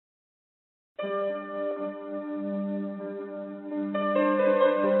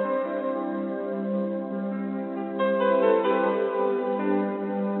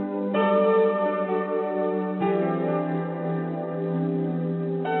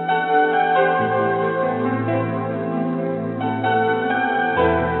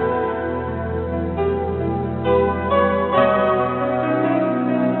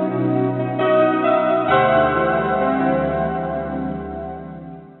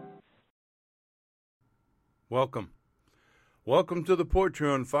Welcome. Welcome to the porch here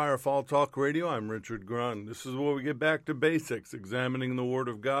on Firefall Talk Radio. I'm Richard Grun. This is where we get back to basics, examining the Word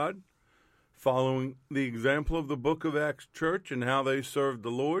of God, following the example of the Book of Acts Church and how they served the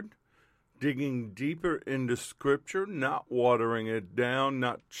Lord, digging deeper into Scripture, not watering it down,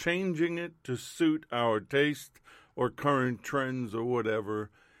 not changing it to suit our taste or current trends or whatever.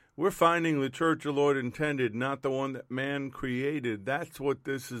 We're finding the church the Lord intended, not the one that man created. That's what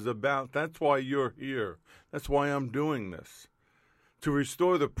this is about. That's why you're here. That's why I'm doing this. To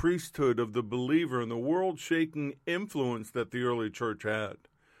restore the priesthood of the believer and the world-shaking influence that the early church had.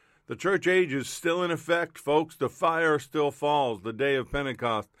 The church age is still in effect, folks. The fire still falls. The day of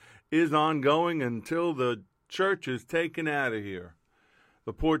Pentecost is ongoing until the church is taken out of here.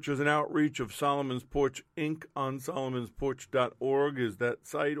 The Porch is an outreach of Solomon's Porch, Inc. on solomonsporch.org is that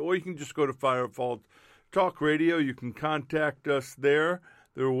site. Or you can just go to Firefall Talk Radio. You can contact us there.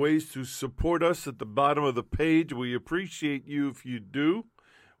 There are ways to support us at the bottom of the page. We appreciate you if you do.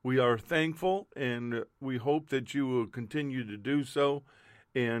 We are thankful, and we hope that you will continue to do so.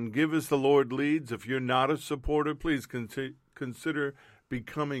 And give as the Lord leads. If you're not a supporter, please consider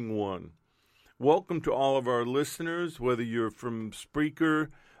becoming one. Welcome to all of our listeners, whether you're from Spreaker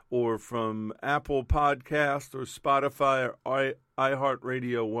or from Apple Podcast or Spotify or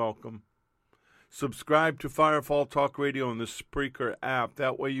iHeartRadio, welcome. Subscribe to Firefall Talk Radio on the Spreaker app.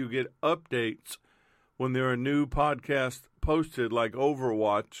 That way you get updates when there are new podcasts posted like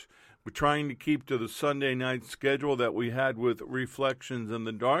Overwatch. We're trying to keep to the Sunday night schedule that we had with Reflections in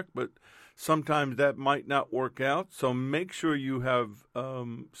the Dark, but sometimes that might not work out. So make sure you have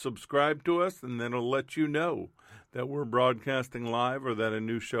subscribed to us, and then it'll let you know that we're broadcasting live or that a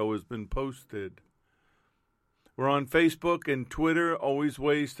new show has been posted. We're on Facebook and Twitter, always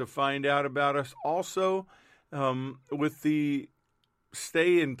ways to find out about us. Also, with the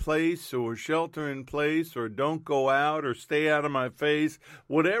stay in place or shelter in place or don't go out or stay out of my face,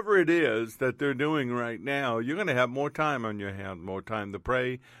 whatever it is that they're doing right now, you're going to have more time on your hands, more time to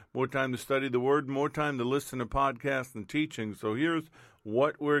pray, more time to study the Word, more time to listen to podcasts and teaching. So here's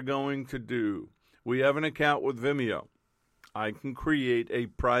what we're going to do. We have an account with Vimeo. I can create a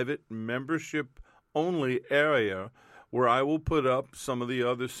private membership-only area where I will put up some of the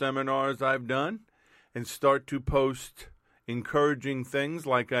other seminars I've done and start to post encouraging things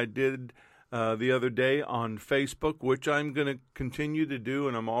like I did the other day on Facebook, which I'm going to continue to do,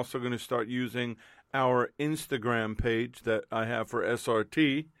 and I'm also going to start using our Instagram page that I have for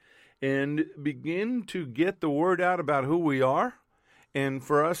SRT and begin to get the word out about who we are and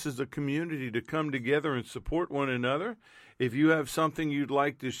for us as a community to come together and support one another. If you have something you'd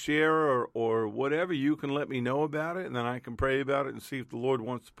like to share or whatever, you can let me know about it, and then I can pray about it and see if the Lord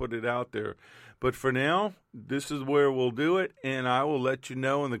wants to put it out there. But for now, this is where we'll do it, and I will let you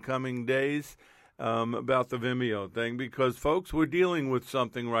know in the coming days about the Vimeo thing because, folks, we're dealing with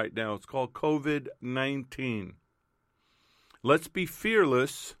something right now. It's called COVID-19. Let's be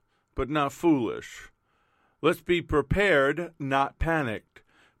fearless, but not foolish. Let's be prepared, not panicked.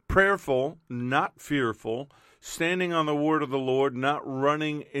 Prayerful, not fearful. Standing on the word of the Lord, not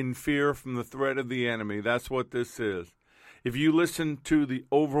running in fear from the threat of the enemy. That's what this is. If you listen to the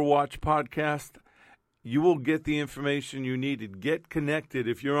Overwatch podcast, you will get the information you needed. Get connected.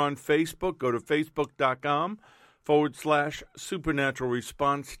 If you're on Facebook, go to facebook.com/Supernatural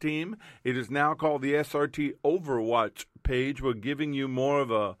Response Team. It is now called the SRT Overwatch page. We're giving you more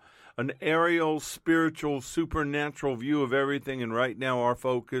of an aerial, spiritual, supernatural view of everything, and right now our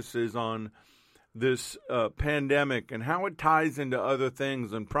focus is on this pandemic and how it ties into other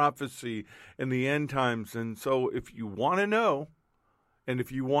things and prophecy and the end times. And so if you want to know, and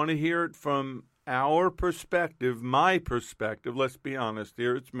if you want to hear it from our perspective, my perspective, let's be honest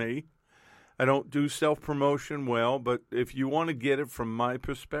here, it's me. I don't do self-promotion well, but if you want to get it from my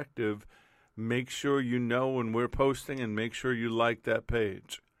perspective, make sure you know when we're posting and make sure you like that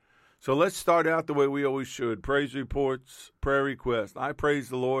page. So let's start out the way we always should. Praise reports, prayer requests. I praise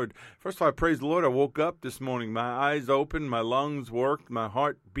the Lord. First of all, I praise the Lord. I woke up this morning. My eyes opened. My lungs worked. My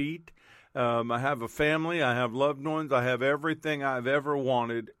heart beat. I have a family. I have loved ones. I have everything I've ever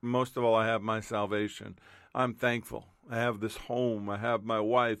wanted. Most of all, I have my salvation. I'm thankful. I have this home. I have my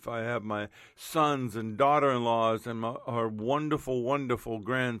wife. I have my sons and daughter-in-laws and our wonderful, wonderful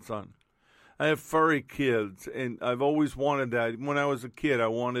grandson. I have furry kids, and I've always wanted that. When I was a kid, I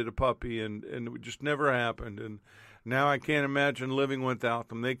wanted a puppy, and it just never happened. And now I can't imagine living without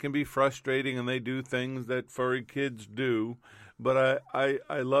them. They can be frustrating, and they do things that furry kids do. But I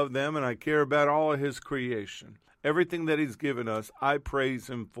love them, and I care about all of his creation. Everything that he's given us, I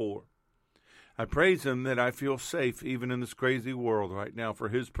praise him for. I praise him that I feel safe even in this crazy world right now for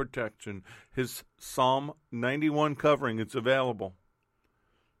his protection, his Psalm 91 covering. It's available.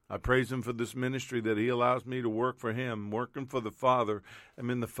 I praise him for this ministry that he allows me to work for him, working for the Father. I'm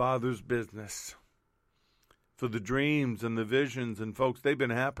in the Father's business. For the dreams and the visions, and folks, they've been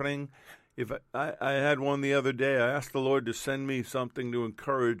happening. If I had one the other day, I asked the Lord to send me something to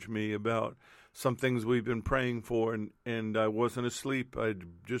encourage me about some things we've been praying for, and I wasn't asleep. I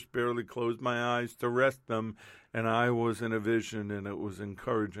just barely closed my eyes to rest them, and I was in a vision, and it was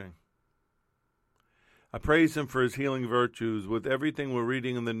encouraging. I praise him for his healing virtues with everything we're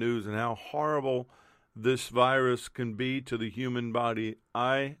reading in the news and how horrible this virus can be to the human body.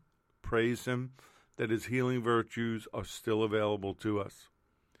 I praise him that his healing virtues are still available to us.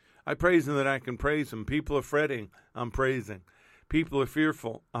 I praise him that I can praise him. People are fretting, I'm praising. People are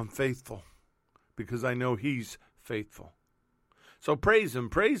fearful, I'm faithful, because I know he's faithful. So praise him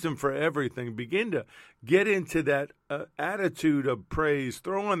for everything. Begin to get into that attitude of praise.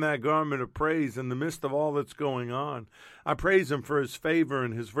 Throw on that garment of praise in the midst of all that's going on. I praise him for his favor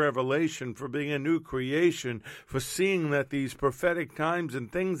and his revelation, for being a new creation, for seeing that these prophetic times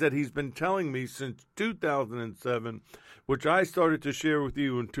and things that he's been telling me since 2007, which I started to share with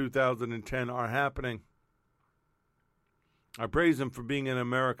you in 2010, are happening. I praise him for being in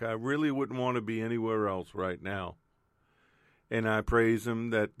America. I really wouldn't want to be anywhere else right now. And I praise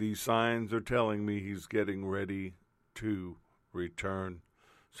him that these signs are telling me he's getting ready to return.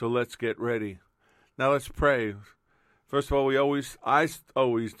 So let's get ready. Now let's pray. First of all, I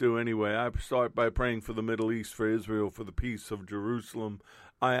always do anyway. I start by praying for the Middle East, for Israel, for the peace of Jerusalem.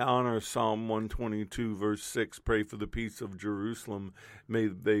 I honor Psalm 122, verse 6. Pray for the peace of Jerusalem. May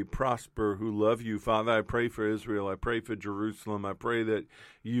they prosper who love you. Father, I pray for Israel. I pray for Jerusalem. I pray that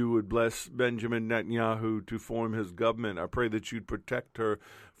you would bless Benjamin Netanyahu to form his government. I pray that you'd protect her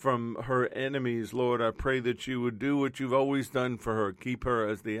from her enemies. Lord, I pray that you would do what you've always done for her. Keep her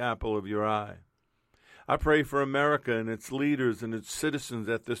as the apple of your eye. I pray for America and its leaders and its citizens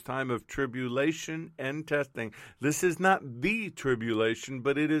at this time of tribulation and testing. This is not the tribulation,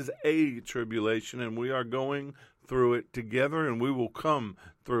 but it is a tribulation, and we are going through it together, and we will come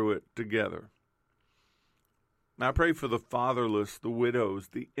through it together. I pray for the fatherless, the widows,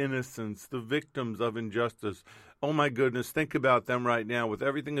 the innocents, the victims of injustice. Oh, my goodness, think about them right now with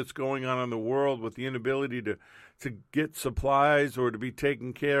everything that's going on in the world, with the inability to get supplies or to be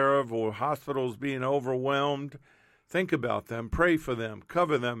taken care of, or hospitals being overwhelmed. Think about them. Pray for them.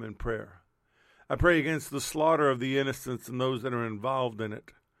 Cover them in prayer. I pray against the slaughter of the innocents and those that are involved in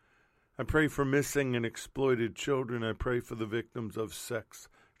it. I pray for missing and exploited children. I pray for the victims of sex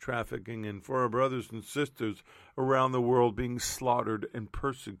trafficking, and for our brothers and sisters around the world being slaughtered and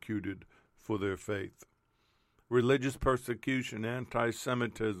persecuted for their faith. Religious persecution,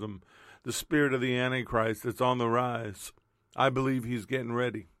 anti-Semitism, the spirit of the Antichrist that's on the rise. I believe he's getting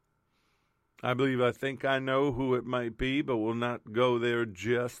ready. I think I know who it might be, but will not go there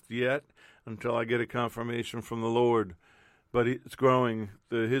just yet until I get a confirmation from the Lord. But it's growing.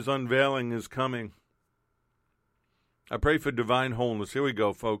 His unveiling is coming. I pray for divine wholeness. Here we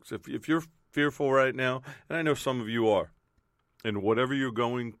go, folks. If you're fearful right now, and I know some of you are, and whatever you're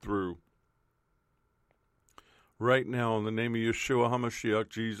going through, right now, in the name of Yeshua HaMashiach,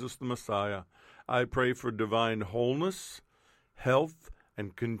 Jesus the Messiah, I pray for divine wholeness, health,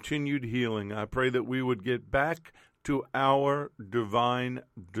 and continued healing. I pray that we would get back to our divine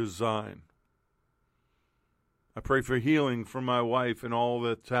design. I pray for healing for my wife and all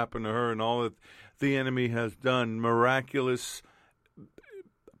that's happened to her and all that the enemy has done. Miraculous,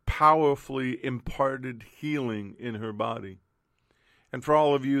 powerfully imparted healing in her body. And for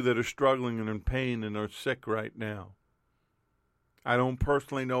all of you that are struggling and in pain and are sick right now. I don't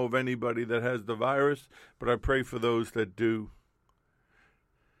personally know of anybody that has the virus, but I pray for those that do.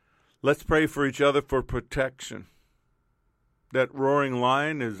 Let's pray for each other for protection. That roaring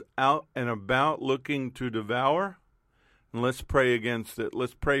lion is out and about looking to devour. And let's pray against it.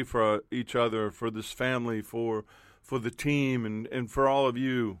 Let's pray for each other, for this family, for the team, and for all of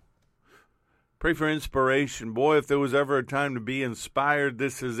you. Pray for inspiration. Boy, if there was ever a time to be inspired,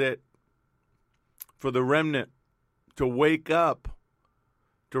 this is it. For the remnant to wake up,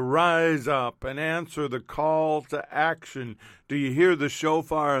 to rise up and answer the call to action. Do you hear the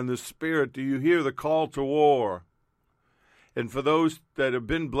shofar in the spirit? Do you hear the call to war? And for those that have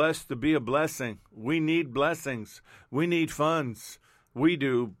been blessed to be a blessing, we need blessings. We need funds. We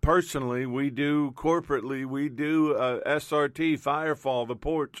do personally. We do corporately. We do SRT, Firefall, The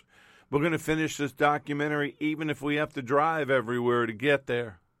Porch. We're going to finish this documentary even if we have to drive everywhere to get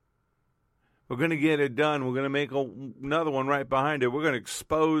there. We're going to get it done. We're going to make another one right behind it. We're going to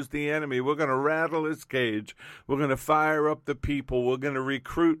expose the enemy. We're going to rattle his cage. We're going to fire up the people. We're going to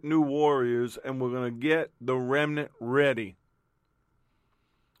recruit new warriors, and we're going to get the remnant ready.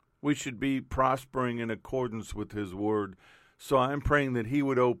 We should be prospering in accordance with his word. So I'm praying that he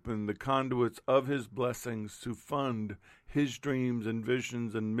would open the conduits of his blessings to fund his dreams and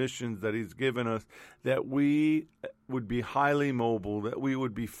visions and missions that he's given us, that we would be highly mobile, that we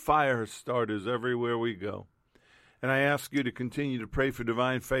would be fire starters everywhere we go. And I ask you to continue to pray for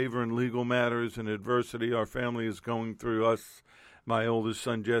divine favor in legal matters and adversity our family is going through, us, my oldest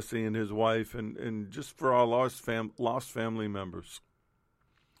son Jesse and his wife, and just for our lost family members.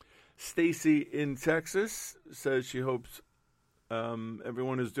 Stacy in Texas says she hopes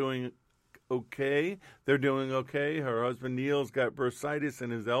everyone is doing okay. They're doing okay. Her husband Neil's got bursitis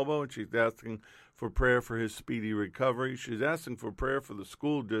in his elbow, and she's asking for prayer for his speedy recovery. She's asking for prayer for the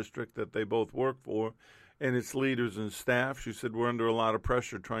school district that they both work for and its leaders and staff. She said, we're under a lot of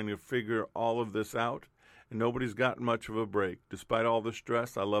pressure trying to figure all of this out, and nobody's gotten much of a break. Despite all the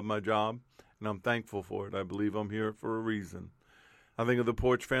stress, I love my job, and I'm thankful for it. I believe I'm here for a reason. I think of the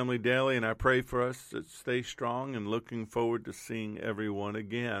Porch family daily, and I pray for us to stay strong and looking forward to seeing everyone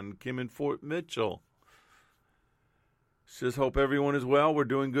again. Kim in Fort Mitchell says, hope everyone is well. We're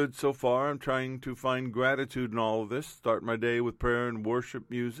doing good so far. I'm trying to find gratitude in all of this. Start my day with prayer and worship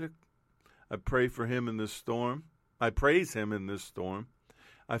music. I pray for him in this storm. I praise him in this storm.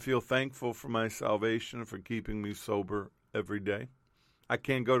 I feel thankful for my salvation and for keeping me sober every day. I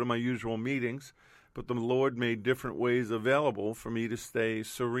can't go to my usual meetings, but the Lord made different ways available for me to stay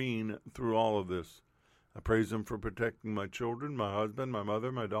serene through all of this. I praise him for protecting my children, my husband, my mother,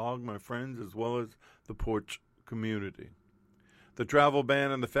 my dog, my friends, as well as the Porch community. The travel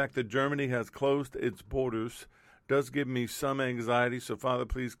ban and the fact that Germany has closed its borders does give me some anxiety, so Father,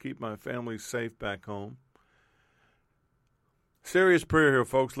 please keep my family safe back home. Serious prayer here,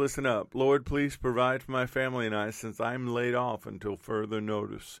 folks. Listen up. Lord, please provide for my family and I, since I'm laid off until further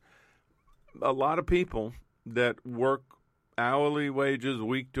notice. A lot of people that work hourly wages,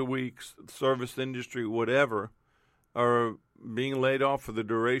 week to week, service industry, whatever, are being laid off for the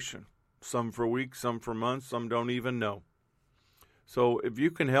duration. Some for weeks, some for months, some don't even know. So if you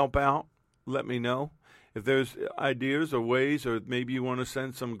can help out, let me know. If there's ideas or ways, or maybe you want to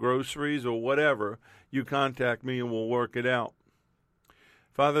send some groceries or whatever, you contact me and we'll work it out.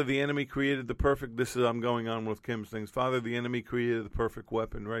 Father, the enemy created the perfect, I'm going on with Kim's things. Father, the enemy created the perfect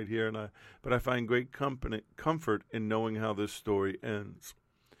weapon right here, but I find great comfort in knowing how this story ends.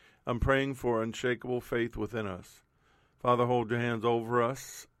 I'm praying for unshakable faith within us. Father, hold your hands over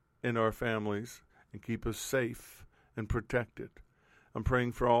us and our families and keep us safe and protected. I'm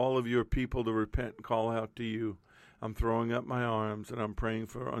praying for all of your people to repent and call out to you. I'm throwing up my arms, and I'm praying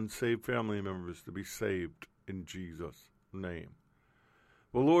for unsaved family members to be saved in Jesus' name.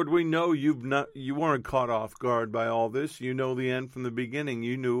 Well, Lord, we know you weren't caught off guard by all this. You know the end from the beginning.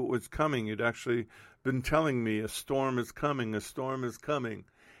 You knew it was coming. You'd actually been telling me a storm is coming, a storm is coming.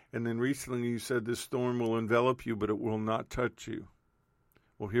 And then recently you said this storm will envelop you, but it will not touch you.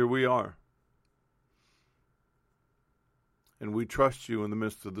 Well, here we are. And we trust you in the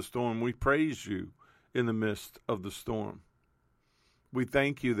midst of the storm. We praise you in the midst of the storm. We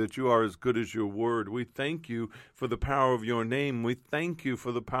thank you that you are as good as your word. We thank you for the power of your name. We thank you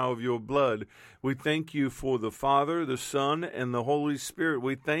for the power of your blood. We thank you for the Father, the Son, and the Holy Spirit.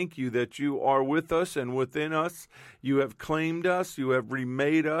 We thank you that you are with us and within us. You have claimed us. You have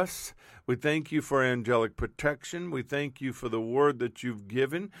remade us. We thank you for angelic protection. We thank you for the word that you've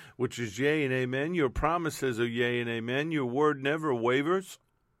given, which is yea and amen. Your promises are yea and amen. Your word never wavers.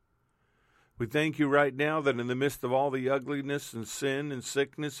 We thank you right now that in the midst of all the ugliness and sin and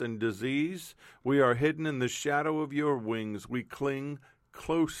sickness and disease, we are hidden in the shadow of your wings. We cling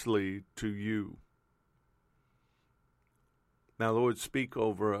closely to you. Now, Lord, speak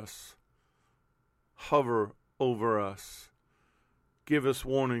over us. Hover over us. Give us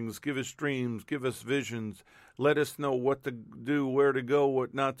warnings. Give us dreams. Give us visions. Let us know what to do, where to go,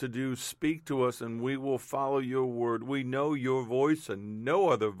 what not to do. Speak to us, and we will follow your word. We know your voice and no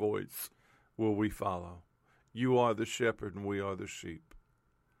other voice will we follow. You are the shepherd and we are the sheep.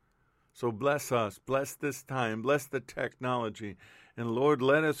 So bless us, bless this time, bless the technology, and Lord,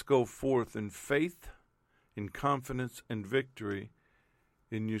 let us go forth in faith, in confidence, and victory.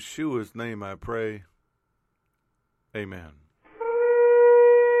 In Yeshua's name I pray. Amen.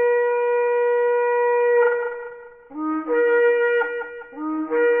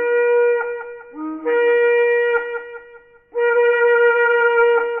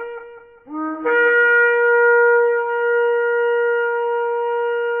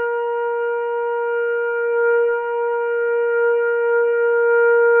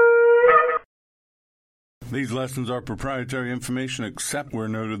 These lessons are proprietary information except where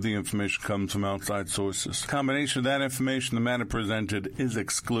noted the information comes from outside sources. The combination of that information, the matter presented, is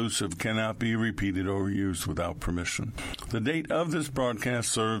exclusive, cannot be repeated or used without permission. The date of this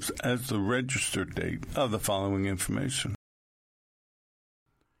broadcast serves as the registered date of the following information.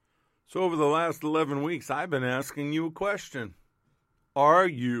 So over the last 11 weeks, I've been asking you a question. Are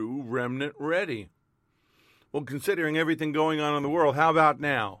you remnant ready? Well, considering everything going on in the world, how about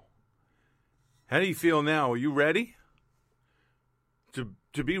now? How do you feel now? Are you ready?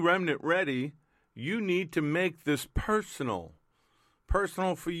 To be remnant ready, you need to make this personal.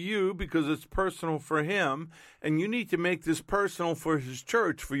 Personal for you because it's personal for him, and you need to make this personal for his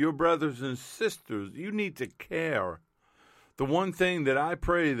church, for your brothers and sisters. You need to care. The one thing that I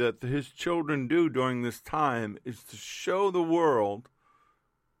pray that his children do during this time is to show the world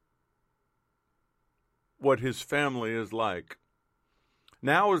what his family is like.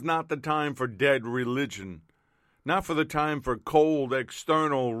 Now is not the time for dead religion, not for the time for cold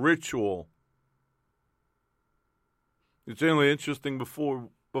external ritual. It's really interesting before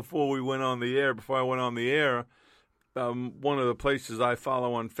I went on the air, one of the places I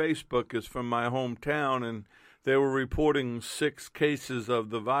follow on Facebook is from my hometown, and they were reporting 6 cases of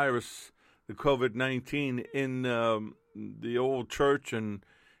the virus, the COVID-19, in the old church and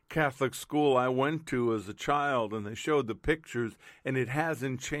Catholic school I went to as a child, and they showed the pictures, and it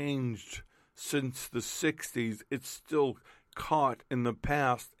hasn't changed since the 60s. It's still caught in the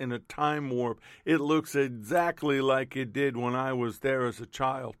past in a time warp. It looks exactly like it did when I was there as a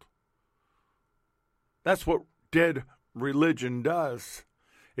child. That's what dead religion does.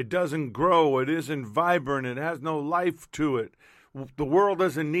 It doesn't grow. It isn't vibrant. It has no life to it. The world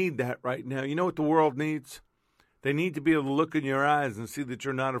doesn't need that right now. You know what the world needs? They need to be able to look in your eyes and see that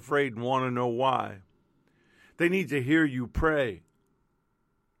you're not afraid and want to know why. They need to hear you pray.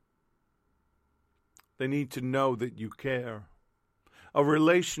 They need to know that you care. A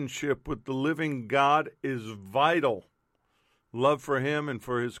relationship with the living God is vital. Love for him and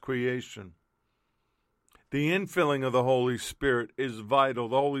for his creation. The infilling of the Holy Spirit is vital.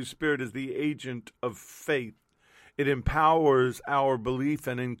 The Holy Spirit is the agent of faith. It empowers our belief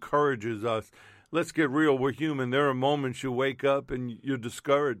and encourages us. Let's get real. We're human. There are moments you wake up and you're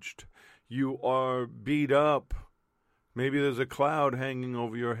discouraged. You are beat up. Maybe there's a cloud hanging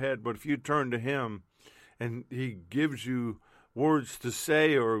over your head, but if you turn to him and he gives you words to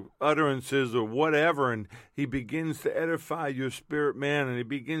say or utterances or whatever, and he begins to edify your spirit, man, and he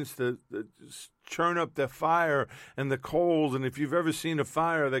begins to churn up the fire and the coals. And if you've ever seen a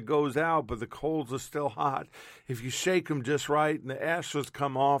fire that goes out but the coals are still hot, if you shake them just right and the ashes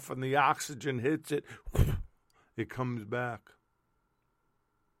come off and the oxygen hits it, it comes back.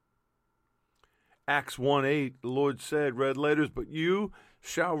 Acts 1:8, the Lord said, red letters, but you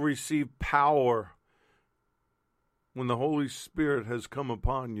shall receive power when the Holy Spirit has come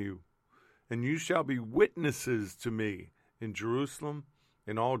upon you, and you shall be witnesses to me in Jerusalem,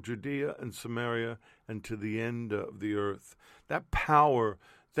 in all Judea and Samaria, and to the end of the earth. That power,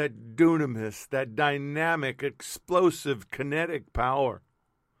 that dunamis, that dynamic, explosive, kinetic power,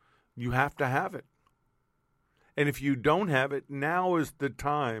 you have to have it. And if you don't have it, now is the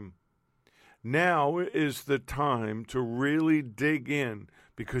time. Now is the time to really dig in,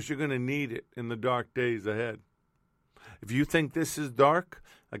 because you're going to need it in the dark days ahead. If you think this is dark,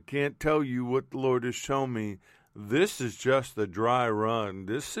 I can't tell you what the Lord has shown me. This is just a dry run.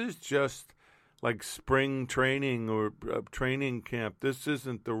 This is just like spring training or training camp. This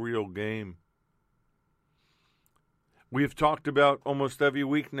isn't the real game. We have talked about almost every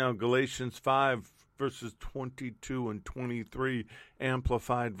week now Galatians 5, verses 22 and 23,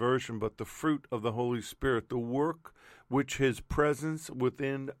 amplified version, but the fruit of the Holy Spirit, the work which his presence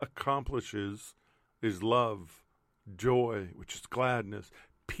within accomplishes, is love, joy, which is gladness,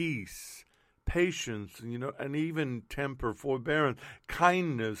 peace, patience, and even temper, forbearance,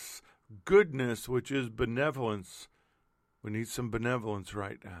 kindness, goodness, which is benevolence. We need some benevolence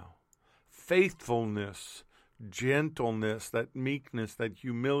right now. Faithfulness, gentleness, that meekness, that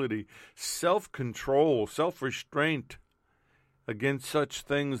humility, self-control, self-restraint. Against such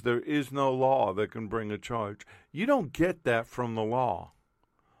things there is no law that can bring a charge. You don't get that from the law.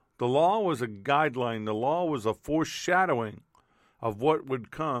 The law was a guideline. The law was a foreshadowing of what would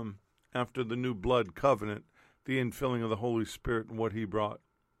come after the new blood covenant, the infilling of the Holy Spirit and what he brought.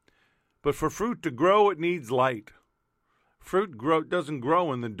 But for fruit to grow, it needs light. Fruit doesn't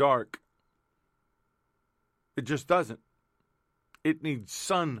grow in the dark. It just doesn't. It needs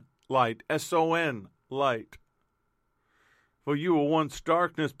sunlight, S-O-N, light. For you were once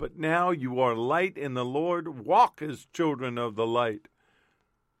darkness, but now you are light in the Lord. Walk as children of the light.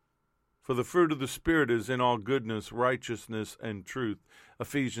 For the fruit of the Spirit is in all goodness, righteousness, and truth.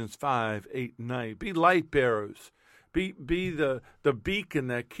 Ephesians 5, 8, and 9. Be light bearers. Be the beacon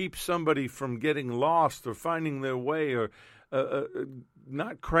that keeps somebody from getting lost or finding their way or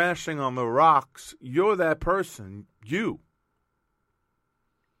not crashing on the rocks. You're that person. You.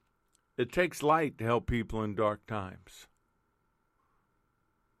 It takes light to help people in dark times.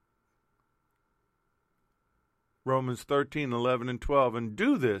 Romans 13, 11, and 12. And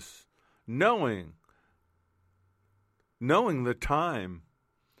do this knowing the time,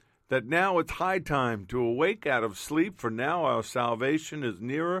 that now it's high time to awake out of sleep, for now our salvation is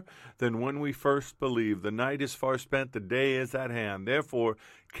nearer than when we first believed. The night is far spent, the day is at hand. Therefore,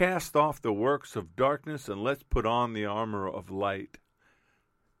 cast off the works of darkness, and let's put on the armor of light.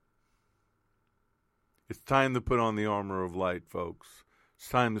 It's time to put on the armor of light, folks. It's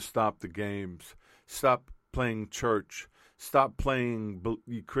time to stop the games. Stop playing church. Stop playing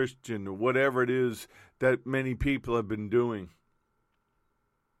Christian or whatever it is that many people have been doing.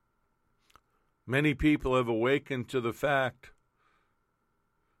 Many people have awakened to the fact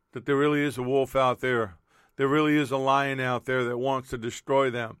that there really is a wolf out there. There really is a lion out there that wants to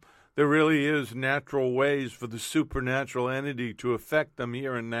destroy them. There really is natural ways for the supernatural entity to affect them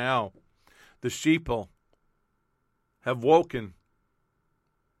here and now. The sheeple have woken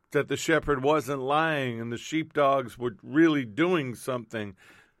that the shepherd wasn't lying and the sheepdogs were really doing something,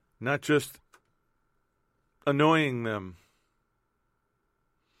 not just annoying them.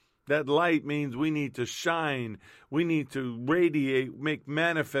 That light means we need to shine. We need to radiate, make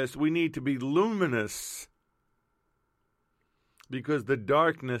manifest. We need to be luminous. Because the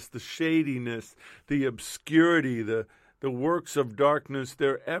darkness, the shadiness, the obscurity, the works of darkness,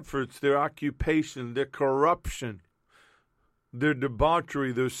 their efforts, their occupation, their corruption, their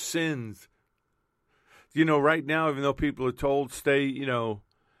debauchery, their sins. Right now, even though people are told stay,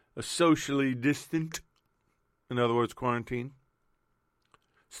 socially distant, in other words, quarantine,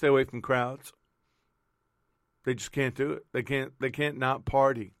 stay away from crowds. They just can't do it. They can't not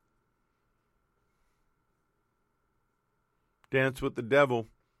party. Dance with the devil.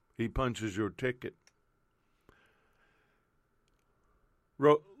 He punches your ticket.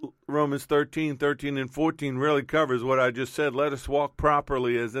 Romans 13, and 14 really covers what I just said. Let us walk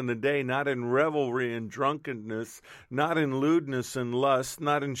properly as in the day, not in revelry and drunkenness, not in lewdness and lust,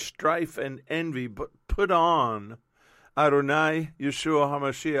 not in strife and envy, but put on Adonai, Yeshua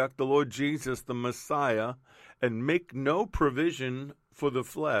HaMashiach, the Lord Jesus, the Messiah, and make no provision for the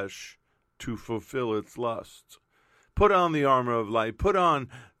flesh to fulfill its lusts. Put on the armor of light. Put on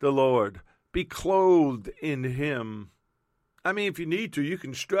the Lord. Be clothed in Him. I mean, if you need to, you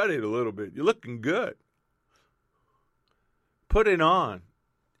can strut it a little bit. You're looking good. Put it on.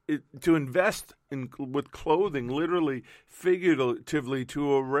 To invest with clothing, literally, figuratively,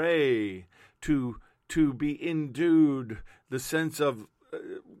 to array, to be endued, the sense of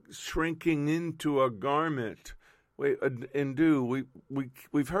shrinking into a garment. Endue.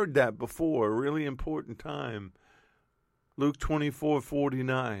 We've heard that before. A really important time. Luke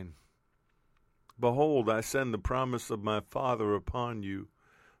 24:49. Behold, I send the promise of my Father upon you,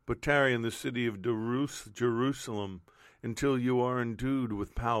 but tarry in the city of Jerusalem until you are endued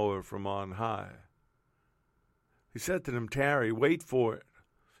with power from on high. He said to them, tarry, wait for it.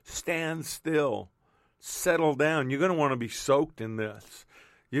 Stand still. Settle down. You're going to want to be soaked in this.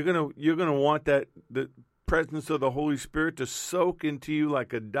 You're going to want the presence of the Holy Spirit to soak into you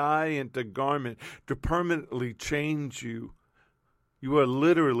like a dye into garment, to permanently change you. You are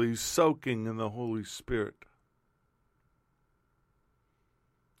literally soaking in the Holy Spirit.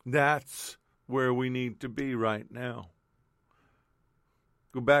 That's where we need to be right now.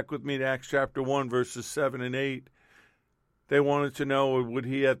 Go back with me to Acts chapter 1, verses 7 and 8. They wanted to know, would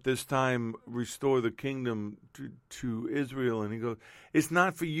he at this time restore the kingdom to Israel? And he goes, it's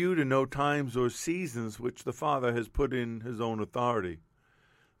not for you to know times or seasons which the Father has put in his own authority.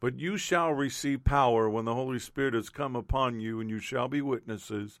 But you shall receive power when the Holy Spirit has come upon you, and you shall be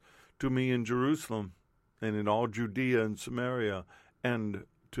witnesses to me in Jerusalem and in all Judea and Samaria and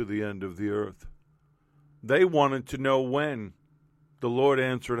to the end of the earth. They wanted to know when. The Lord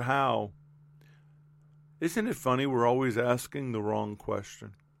answered how. Isn't it funny? We're always asking the wrong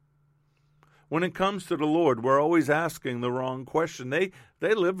question. When it comes to the Lord, we're always asking the wrong question. They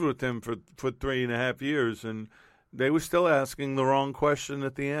lived with him for 3.5 years, and they were still asking the wrong question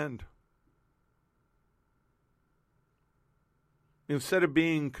at the end. Instead of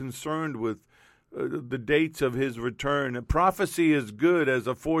being concerned with the dates of his return, a prophecy is good as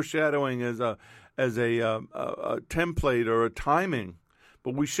a foreshadowing, as a template or a timing,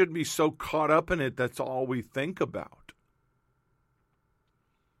 but we shouldn't be so caught up in it that's all we think about.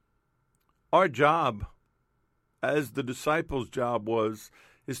 Our job, as the disciples' job was,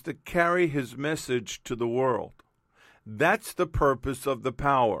 is to carry his message to the world. That's the purpose of the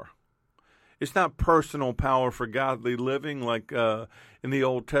power. It's not personal power for godly living like in the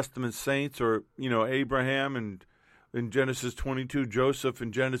Old Testament saints or, Abraham and in Genesis 22, Joseph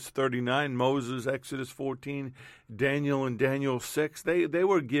in Genesis 39, Moses, Exodus 14, Daniel in Daniel 6. They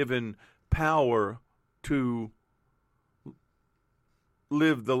were given power to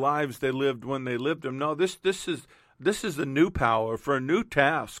live the lives they lived when they lived them. No, this is a new power for a new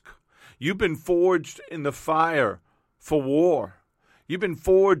task. You've been forged in the fire for war. You've been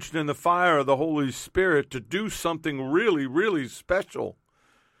forged in the fire of the Holy Spirit to do something really, really special,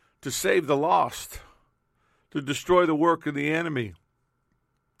 to save the lost, to destroy the work of the enemy,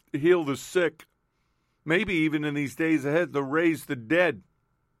 to heal the sick, maybe even in these days ahead, to raise the dead.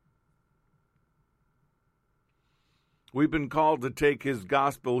 We've been called to take his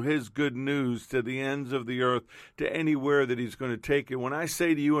gospel, his good news, to the ends of the earth, to anywhere that he's going to take it. When I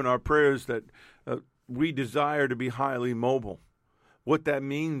say to you in our prayers that we desire to be highly mobile, what that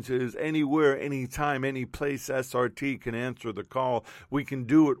means is anywhere, anytime, any place SRT can answer the call. We can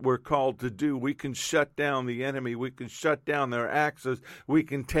do what we're called to do. We can shut down the enemy. We can shut down their access. We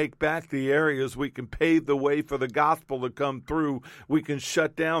can take back the areas. We can pave the way for the gospel to come through. We can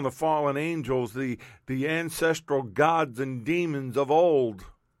shut down the fallen angels, the ancestral gods and demons of old.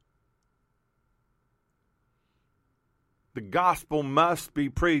 The gospel must be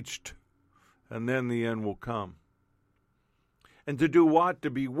preached, and then the end will come. And to do what? To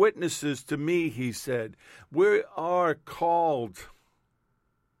be witnesses to me, he said. We are called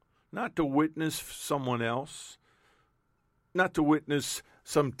not to witness someone else, not to witness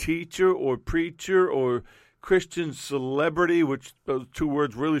some teacher or preacher or Christian celebrity, which those two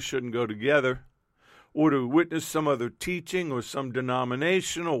words really shouldn't go together, or to witness some other teaching or some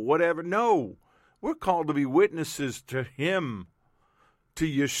denomination or whatever. No, we're called to be witnesses to him, to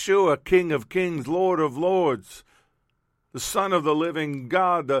Yeshua, King of Kings, Lord of Lords, the Son of the living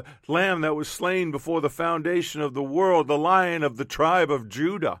God, the Lamb that was slain before the foundation of the world, the Lion of the tribe of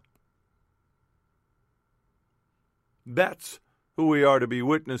Judah. That's who we are to be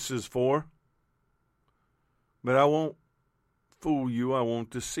witnesses for. But I won't fool you. I won't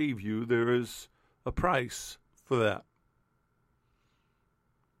deceive you. There is a price for that.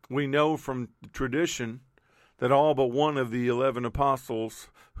 We know from tradition that all but one of the 11 apostles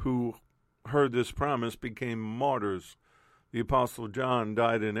who heard this promise became martyrs. The Apostle John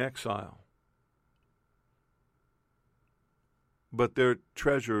died in exile. But their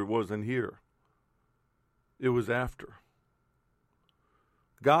treasure wasn't here. It was after.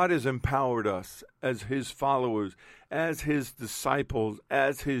 God has empowered us as his followers, as his disciples,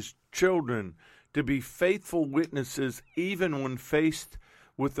 as his children, to be faithful witnesses even when faced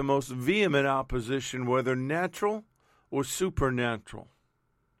with the most vehement opposition, whether natural or supernatural.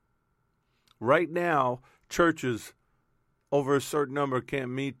 Right now, churches over a certain number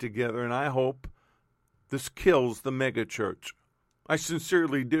can't meet together, and I hope this kills the megachurch. I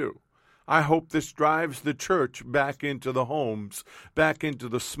sincerely do. I hope this drives the church back into the homes, back into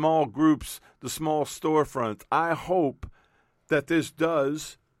the small groups, the small storefronts. I hope that this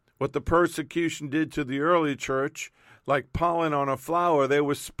does what the persecution did to the early church. Like pollen on a flower, they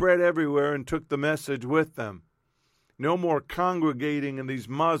were spread everywhere and took the message with them. No more congregating in these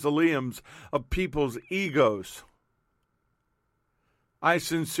mausoleums of people's egos. I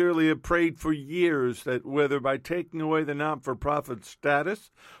sincerely have prayed for years that whether by taking away the not-for-profit status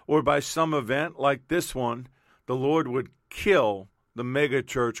or by some event like this one, the Lord would kill the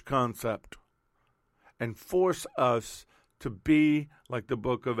megachurch concept and force us to be like the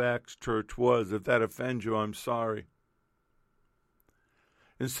book of Acts church was. If that offends you, I'm sorry.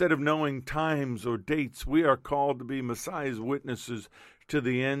 Instead of knowing times or dates, we are called to be Messiah's witnesses to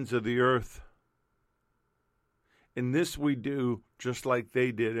the ends of the earth. And this we do just like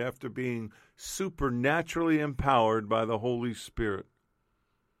they did after being supernaturally empowered by the Holy Spirit.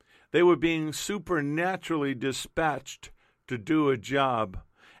 They were being supernaturally dispatched to do a job,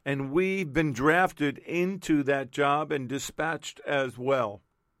 and we've been drafted into that job and dispatched as well.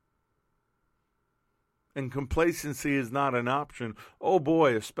 And complacency is not an option. Oh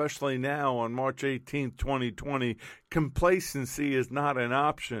boy, especially now on March 18th, 2020, complacency is not an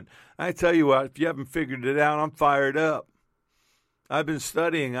option. I tell you what, if you haven't figured it out, I'm fired up. I've been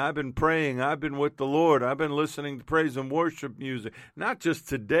studying, I've been praying, I've been with the Lord, I've been listening to praise and worship music, not just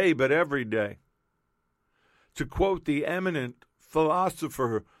today, but every day. To quote the eminent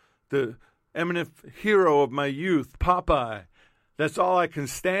philosopher, the eminent hero of my youth, Popeye, that's all I can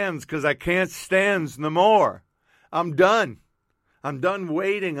stand because I can't stand no more. I'm done. I'm done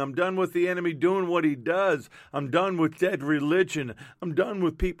waiting. I'm done with the enemy doing what he does. I'm done with dead religion. I'm done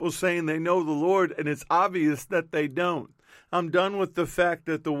with people saying they know the Lord, and it's obvious that they don't. I'm done with the fact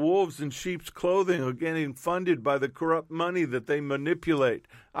that the wolves in sheep's clothing are getting funded by the corrupt money that they manipulate.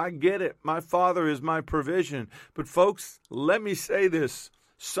 I get it. My Father is my provision. But folks, let me say this.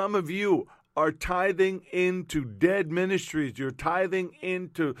 Some of you are tithing into dead ministries. You're tithing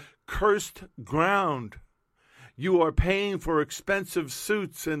into cursed ground. You are paying for expensive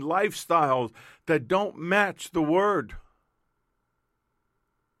suits and lifestyles that don't match the Word.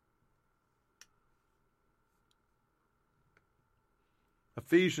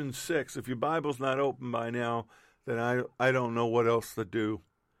 Ephesians 6. If your Bible's not open by now, then I don't know what else to do.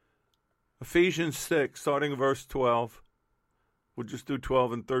 Ephesians 6, starting verse 12. We'll just do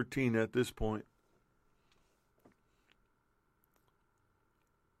 12 and 13 at this point.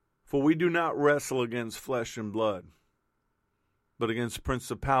 For we do not wrestle against flesh and blood, but against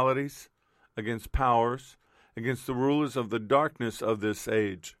principalities, against powers, against the rulers of the darkness of this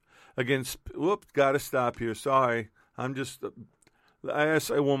age, against, got to stop here, sorry, I gotta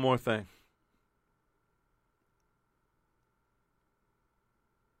say one more thing.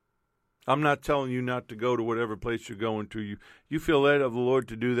 I'm not telling you not to go to whatever place you're going to. You feel led of the Lord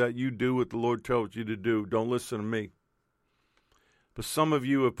to do that, you do what the Lord tells you to do. Don't listen to me. But some of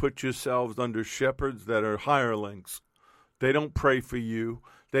you have put yourselves under shepherds that are hirelings. They don't pray for you.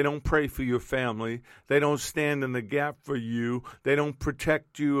 They don't pray for your family. They don't stand in the gap for you. They don't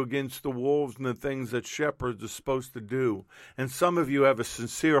protect you against the wolves and the things that shepherds are supposed to do. And some of you have a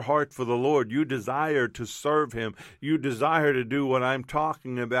sincere heart for the Lord. You desire to serve Him. You desire to do what I'm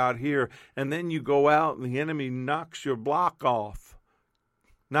talking about here. And then you go out and the enemy knocks your block off,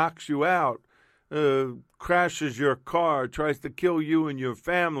 knocks you out. Crashes your car, tries to kill you and your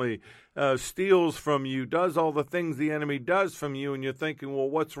family, steals from you, does all the things the enemy does from you, and you're thinking, well,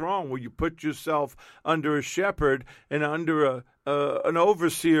 what's wrong? Well, you put yourself under a shepherd and under an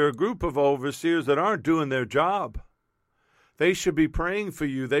overseer, a group of overseers that aren't doing their job. They should be praying for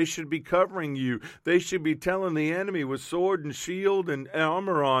you. They should be covering you. They should be telling the enemy with sword and shield and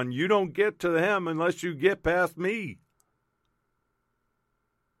armor on, you don't get to them unless you get past me.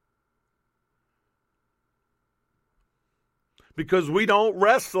 Because we don't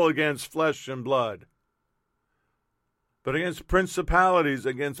wrestle against flesh and blood, but against principalities,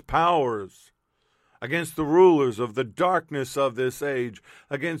 against powers, against the rulers of the darkness of this age,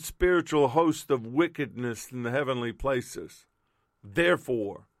 against spiritual hosts of wickedness in the heavenly places.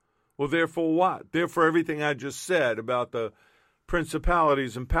 Therefore what? Therefore everything I just said about the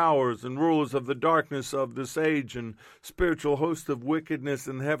principalities and powers and rulers of the darkness of this age and spiritual hosts of wickedness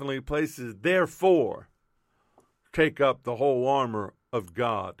in the heavenly places. Therefore, take up the whole armor of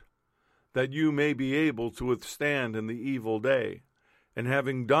God, that you may be able to withstand in the evil day, and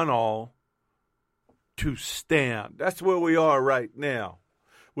having done all, to stand. That's where we are right now,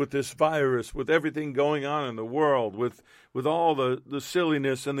 with this virus, with everything going on in the world, with all the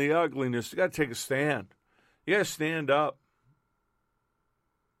silliness and the ugliness. You got to take a stand. You got to stand up.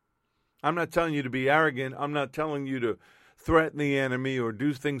 I'm not telling you to be arrogant. I'm not telling you to threaten the enemy or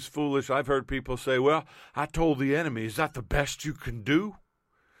do things foolish. I've heard people say, well, I told the enemy, is that the best you can do?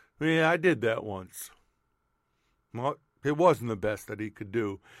 Yeah, I did that once. Well, it wasn't the best that he could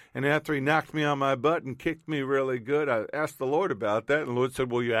do. And after he knocked me on my butt and kicked me really good, I asked the Lord about that, and the Lord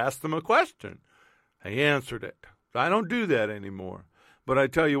said, well, you asked him a question. He answered it. I don't do that anymore. But I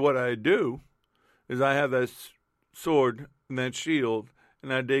tell you what I do is I have that sword and that shield,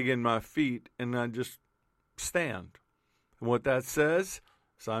 and I dig in my feet, and I just stand. And what that says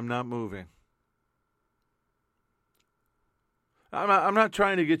is I'm not moving. I'm not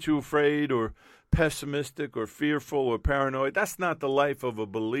trying to get you afraid or pessimistic or fearful or paranoid. That's not the life of a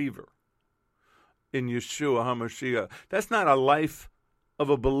believer in Yeshua HaMashiach. That's not a life of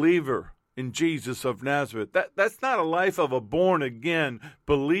a believer in Jesus of Nazareth. That's not a life of a born-again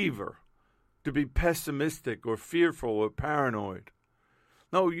believer to be pessimistic or fearful or paranoid.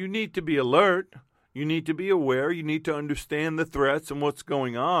 No, you need to be alert. You need to be aware. You need to understand the threats and what's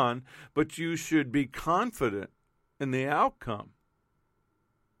going on, but you should be confident in the outcome.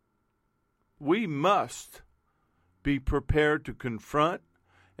 We must be prepared to confront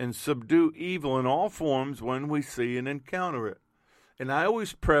and subdue evil in all forms when we see and encounter it. And I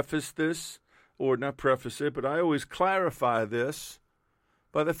always preface this, or not preface it, but I always clarify this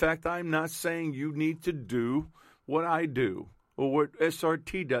by the fact I'm not saying you need to do what I do or what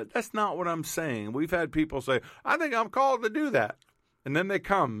SRT does. That's not what I'm saying. We've had people say, I think I'm called to do that. And then they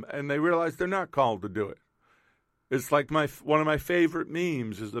come and they realize they're not called to do it. It's like one of my favorite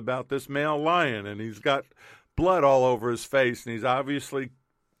memes is about this male lion, and he's got blood all over his face, and he's obviously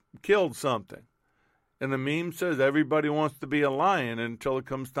killed something. And the meme says everybody wants to be a lion until it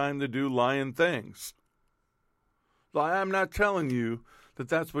comes time to do lion things. So I'm not telling you that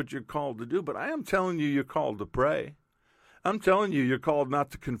that's what you're called to do, but I am telling you you're called to pray. I'm telling you you're called not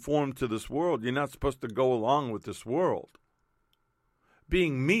to conform to this world. You're not supposed to go along with this world.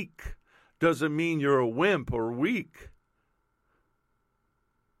 Being meek doesn't mean you're a wimp or weak.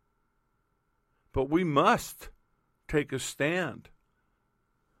 But we must take a stand.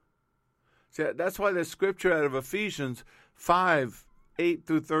 See, that's why the scripture out of Ephesians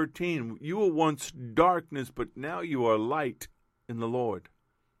 5:8-13, you were once darkness, but now you are light in the Lord.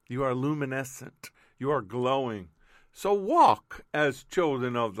 You are luminescent. You are glowing. So walk as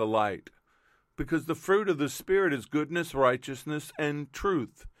children of the light, because the fruit of the Spirit is goodness, righteousness, and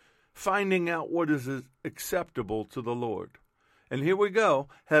truth, finding out what is acceptable to the Lord. And here we go,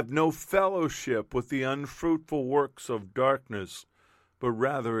 have no fellowship with the unfruitful works of darkness, but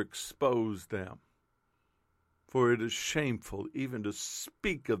rather expose them. For it is shameful even to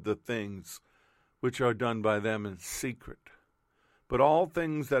speak of the things which are done by them in secret. But all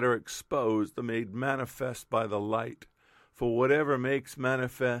things that are exposed are made manifest by the light, for whatever makes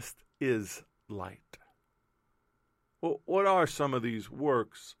manifest is light. Well, what are some of these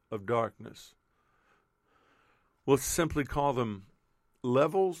works of darkness? We'll simply call them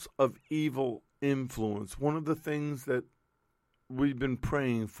levels of evil influence. One of the things that we've been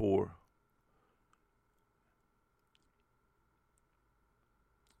praying for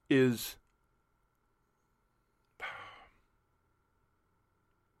is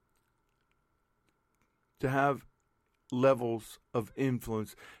to have levels of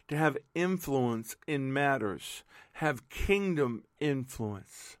influence, to have influence in matters, have kingdom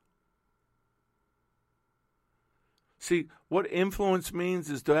influence. See, what influence means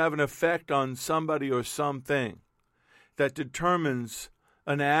is to have an effect on somebody or something that determines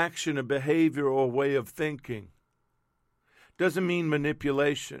an action, a behavior, or a way of thinking. Doesn't mean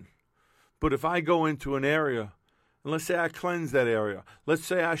manipulation. But if I go into an area, and let's say I cleanse that area, let's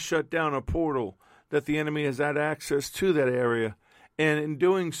say I shut down a portal that the enemy has had access to that area, and in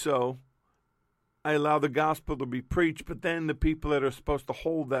doing so, I allow the gospel to be preached, but then the people that are supposed to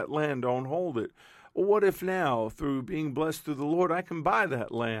hold that land don't hold it. Well, what if now, through being blessed through the Lord, I can buy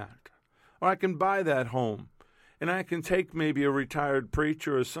that land, or I can buy that home, and I can take maybe a retired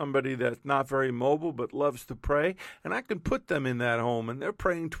preacher or somebody that's not very mobile but loves to pray, and I can put them in that home, and they're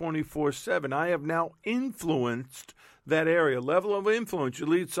praying 24/7. I have now influenced that area. Level of influence. You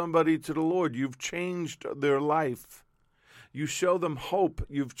lead somebody to the Lord. You've changed their life. You show them hope.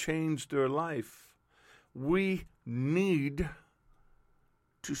 You've changed their life. We need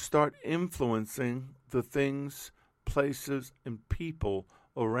to start influencing the things, places, and people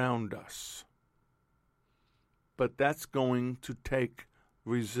around us. But that's going to take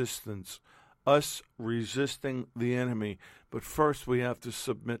resistance, us resisting the enemy. But first we have to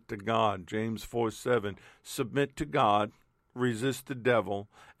submit to God. James 4:7, submit to God, resist the devil,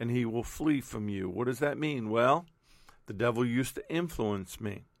 and he will flee from you. What does that mean? Well, the devil used to influence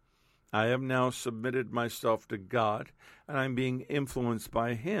me. I have now submitted myself to God, and I'm being influenced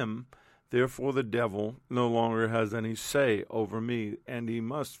by him. Therefore, the devil no longer has any say over me, and he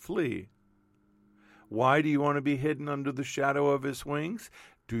must flee. Why do you want to be hidden under the shadow of his wings?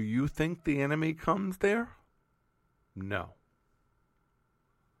 Do you think the enemy comes there? No.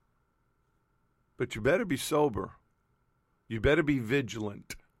 But you better be sober. You better be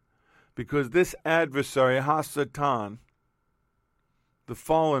vigilant. Because this adversary, Hasatan, the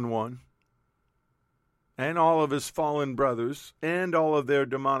fallen one, and all of his fallen brothers, and all of their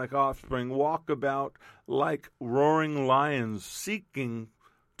demonic offspring, walk about like roaring lions, seeking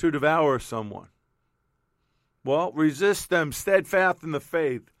to devour someone. Well, resist them, steadfast in the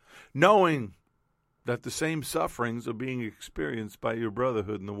faith, knowing that the same sufferings are being experienced by your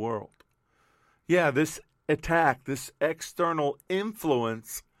brotherhood in the world. Yeah, this attack, this external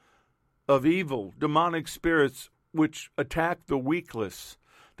influence of evil, demonic spirits which attack the weakless.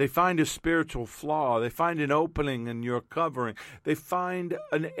 They find a spiritual flaw. They find an opening in your covering. They find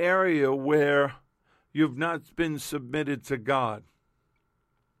an area where you've not been submitted to God.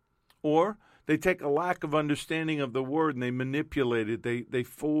 Or they take a lack of understanding of the word and they manipulate it. They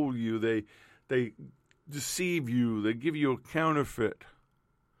fool you. They deceive you. They give you a counterfeit.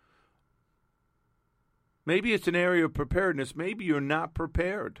 Maybe it's an area of preparedness. Maybe you're not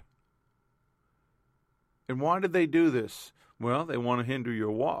prepared. And why did they do this? Well, they want to hinder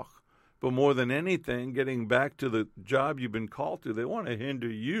your walk. But more than anything, getting back to the job you've been called to, they want to hinder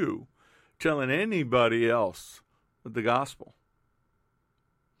you telling anybody else the gospel.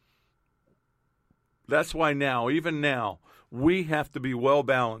 That's why now, even now, we have to be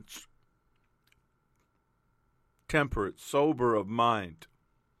well-balanced, temperate, sober of mind.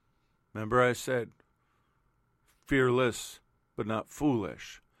 Remember I said, fearless, but not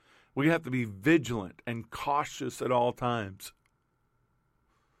foolish. We have to be vigilant and cautious at all times.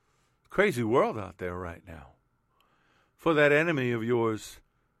 Crazy world out there right now. For that enemy of yours,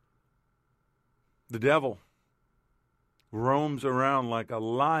 the devil, roams around like a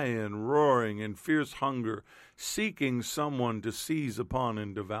lion roaring in fierce hunger, seeking someone to seize upon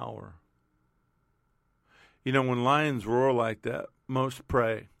and devour. You know, when lions roar like that, most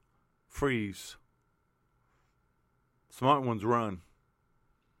prey freeze. Smart ones run.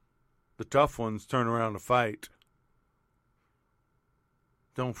 The tough ones turn around to fight.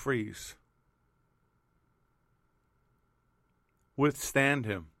 Don't freeze. Withstand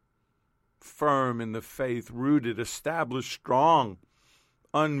him. Firm in the faith, rooted, established, strong,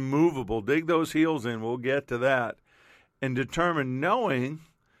 unmovable. Dig those heels in. We'll get to that. And determined, knowing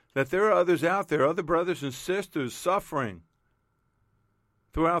that there are others out there, other brothers and sisters suffering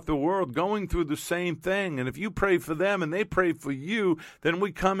throughout the world, going through the same thing. And if you pray for them and they pray for you, then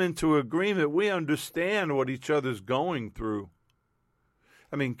we come into agreement. We understand what each other's going through.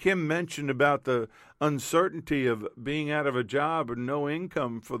 I mean, Kim mentioned about the uncertainty of being out of a job or no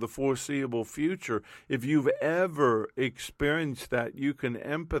income for the foreseeable future. If you've ever experienced that, you can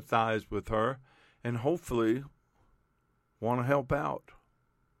empathize with her and hopefully want to help out.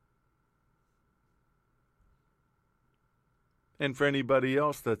 And for anybody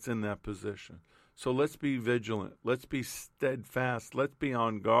else that's in that position. So let's be vigilant. Let's be steadfast. Let's be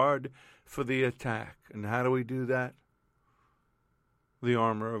on guard for the attack. And how do we do that? The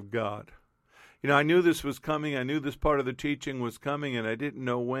armor of God. You know, I knew this was coming. I knew this part of the teaching was coming, and I didn't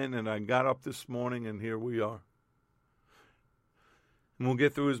know when, and I got up this morning, and here we are. And we'll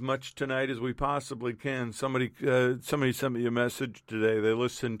get through as much tonight as we possibly can. Somebody sent me a message today. They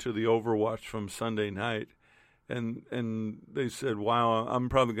listened to the Overwatch from Sunday night, and they said, wow, I'm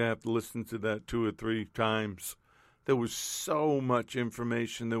probably going to have to listen to that 2 or 3 times. There was so much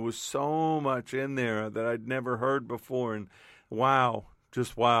information. There was so much in there that I'd never heard before, and wow,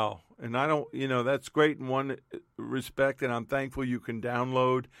 just wow. And I don't, that's great in one respect, and I'm thankful you can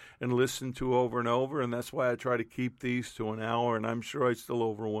download and listen to over and over, and that's why I try to keep these to an hour, and I'm sure I still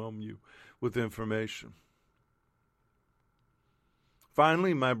overwhelm you with information.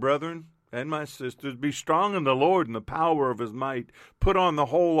 Finally, my brethren and my sisters, be strong in the Lord and the power of his might. Put on the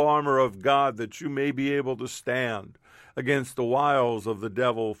whole armor of God that you may be able to stand against the wiles of the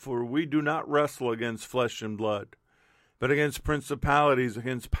devil, for we do not wrestle against flesh and blood, but against principalities,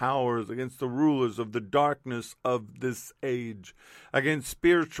 against powers, against the rulers of the darkness of this age, against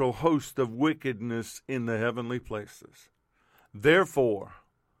spiritual hosts of wickedness in the heavenly places. Therefore,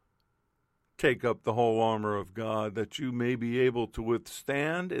 take up the whole armor of God, that you may be able to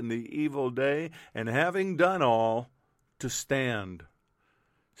withstand in the evil day, and having done all, to stand.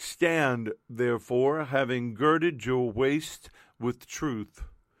 Stand, therefore, having girded your waist with truth,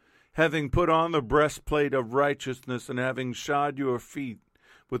 having put on the breastplate of righteousness, and having shod your feet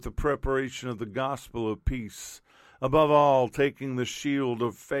with the preparation of the gospel of peace. Above all, taking the shield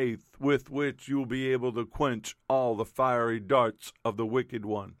of faith, with which you will be able to quench all the fiery darts of the wicked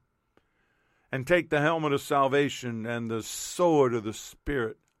one. And take the helmet of salvation and the sword of the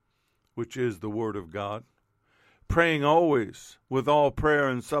Spirit, which is the word of God, praying always with all prayer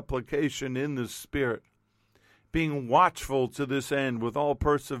and supplication in the Spirit, being watchful to this end with all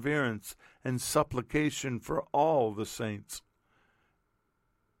perseverance and supplication for all the saints.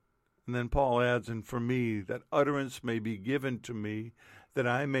 And then Paul adds, and for me, that utterance may be given to me, that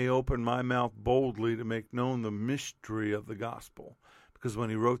I may open my mouth boldly to make known the mystery of the gospel. Because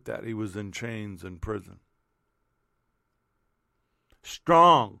when he wrote that, he was in chains in prison.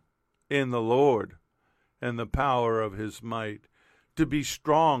 Strong in the Lord and the power of his might. To be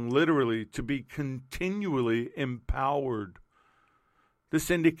strong, literally, to be continually empowered. This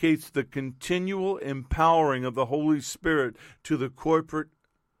indicates the continual empowering of the Holy Spirit to the corporate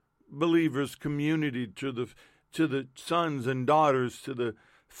believers' community, to the sons and daughters, to the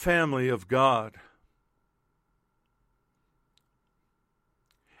family of God.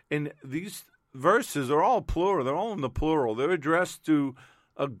 And these verses are all plural. They're all in the plural. They're addressed to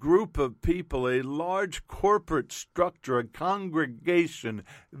a group of people, a large corporate structure, a congregation,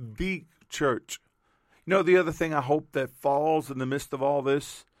 the church. You know, the other thing I hope that falls in the midst of all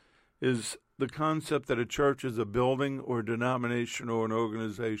this is the concept that a church is a building or a denomination or an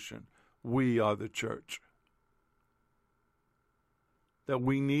organization. We are the church. That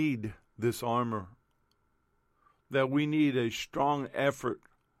we need this armor. That we need a strong effort,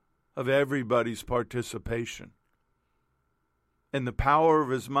 of everybody's participation. And the power of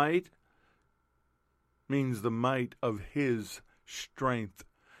his might means the might of his strength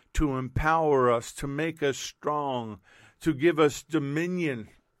to empower us, to make us strong, to give us dominion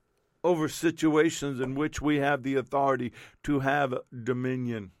over situations in which we have the authority to have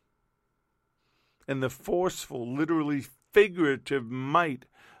dominion. And the forceful, literally figurative might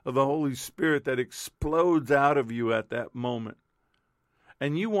of the Holy Spirit that explodes out of you at that moment.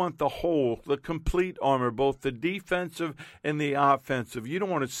 And you want the whole, the complete armor, both the defensive and the offensive. You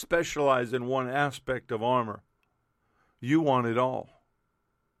don't want to specialize in one aspect of armor. You want it all.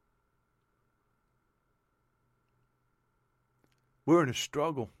 We're in a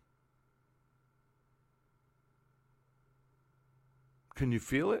struggle. Can you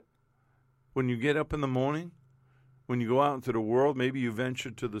feel it? When you get up in the morning, when you go out into the world, maybe you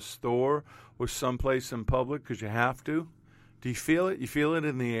venture to the store or someplace in public because you have to. Do you feel it? You feel it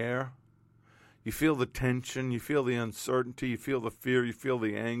in the air. You feel the tension. You feel the uncertainty. You feel the fear. You feel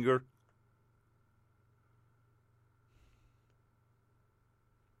the anger.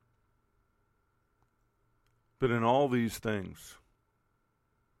 But in all these things,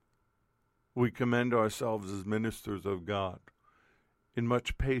 we commend ourselves as ministers of God in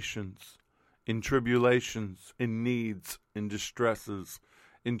much patience, in tribulations, in needs, in distresses,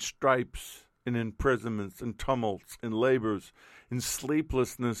 in stripes, in imprisonments, in tumults, in labors, in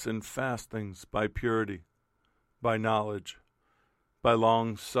sleeplessness, in fastings, by purity, by knowledge, by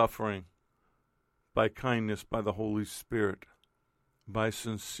long suffering, by kindness, by the Holy Spirit, by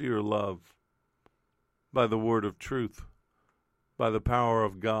sincere love, by the word of truth, by the power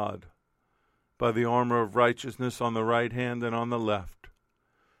of God, by the armor of righteousness on the right hand and on the left,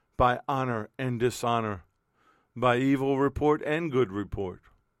 by honor and dishonor, by evil report and good report.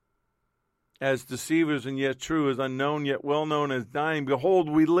 As deceivers and yet true, as unknown yet well known, as dying, behold,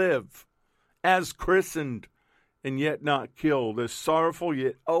 we live, as christened and yet not killed, as sorrowful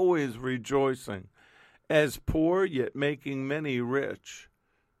yet always rejoicing, as poor yet making many rich,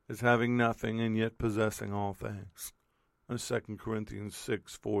 as having nothing and yet possessing all things. 2 Corinthians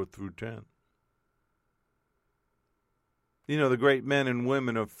 6, 4 through 10. You know, the great men and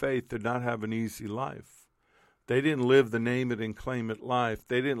women of faith did not have an easy life. They didn't live the name it and claim it life.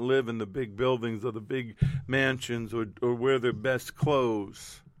 They didn't live in the big buildings or the big mansions or wear their best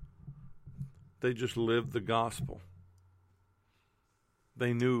clothes. They just lived the gospel.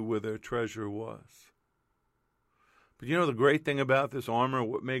 They knew where their treasure was. But you know the great thing about this armor,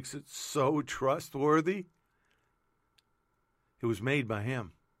 what makes it so trustworthy? It was made by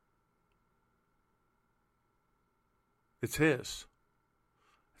him. It's his.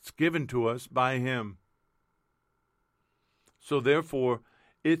 It's given to us by him. So therefore,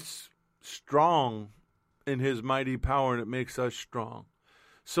 it's strong in his mighty power, and it makes us strong.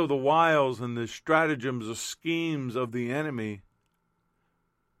 So the wiles and the stratagems, the schemes of the enemy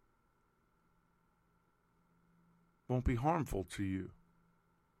won't be harmful to you.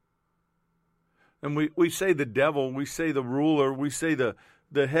 And we say the devil, we say the ruler, we say the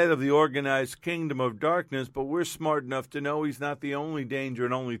head of the organized kingdom of darkness, but we're smart enough to know he's not the only danger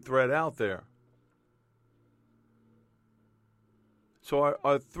and only threat out there. So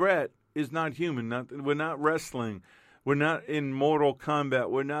our threat is not human. We're not wrestling. We're not in mortal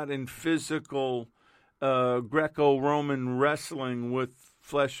combat. We're not in physical Greco-Roman wrestling with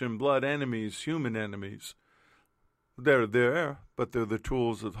flesh and blood enemies, human enemies. They're there, but they're the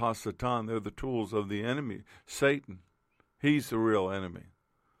tools of Hasatan. They're the tools of the enemy, Satan. He's the real enemy.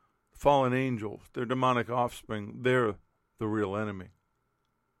 Fallen angels, their demonic offspring, they're the real enemy.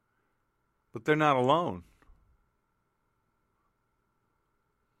 But they're not alone.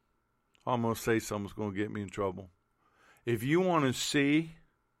 I almost say something's going to get me in trouble. If you want to see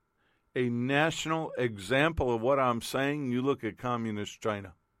a national example of what I'm saying, you look at communist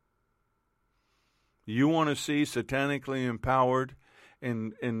China. You want to see satanically empowered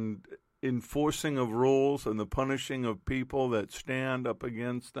and enforcing of rules and the punishing of people that stand up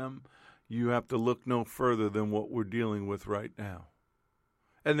against them, you have to look no further than what we're dealing with right now.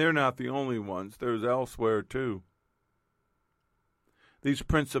 And they're not the only ones. There's elsewhere too. These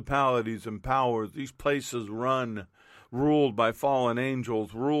principalities and powers, these places ruled by fallen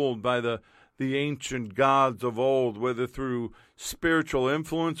angels, ruled by the ancient gods of old, whether through spiritual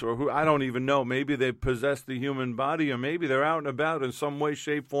influence or who, I don't even know. Maybe they possess the human body, or maybe they're out and about in some way,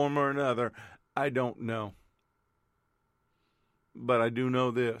 shape, form, or another. I don't know. But I do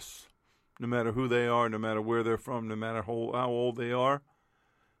know this. No matter who they are, no matter where they're from, no matter how old they are,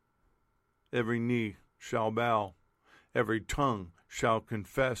 every knee shall bow, every tongue shall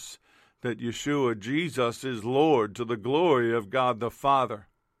confess that Yeshua, Jesus, is Lord, to the glory of God the Father.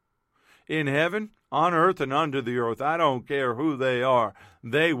 in heaven, on earth, and under the earth. I don't care who they are.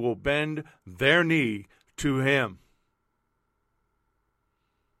 They will bend their knee to him.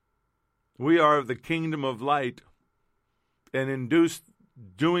 We are of the kingdom of light, and in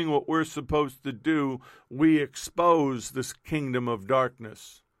doing what we're supposed to do, we expose this kingdom of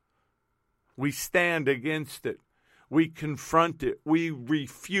darkness. We stand against it. We confront it. We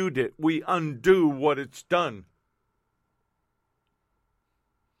refute it. We undo what it's done.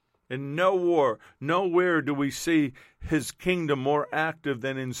 In no war, nowhere do we see his kingdom more active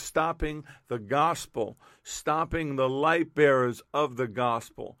than in stopping the gospel, stopping the light bearers of the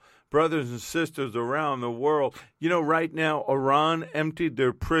gospel. Brothers and sisters around the world, right now, Iran emptied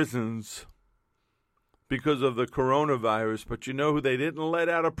their prisons because of the coronavirus, but you know who they didn't let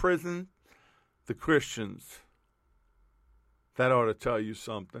out of prison? The Christians. That ought to tell you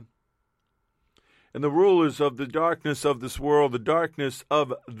something. And the rulers of the darkness of this world, the darkness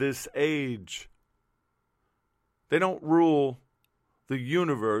of this age, they don't rule the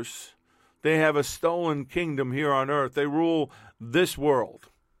universe. They have a stolen kingdom here on earth. They rule this world.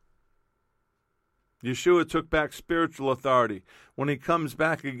 Yeshua took back spiritual authority. When he comes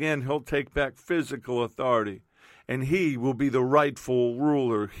back again, he'll take back physical authority. And he will be the rightful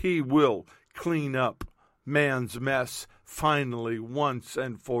ruler. He will clean up man's mess finally, once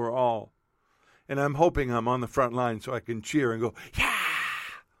and for all. And I'm hoping I'm on the front line so I can cheer and go, yeah!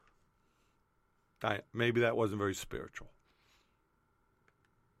 Maybe that wasn't very spiritual.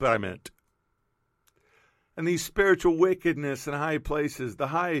 But I meant. And these spiritual wickedness in high places, the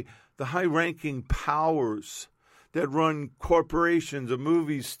high-ranking powers that run corporations or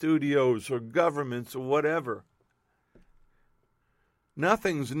movie studios or governments or whatever.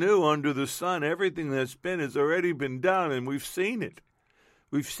 Nothing's new under the sun. Everything that's been has already been done, and we've seen it.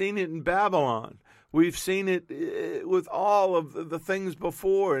 We've seen it in Babylon. We've seen it with all of the things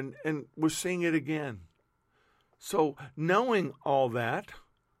before, and we're seeing it again. So knowing all that,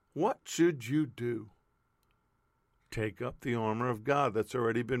 what should you do? Take up the armor of God that's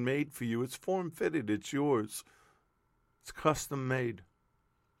already been made for you. It's form-fitted. It's yours. It's custom-made.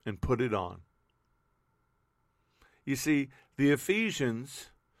 And put it on. You see, the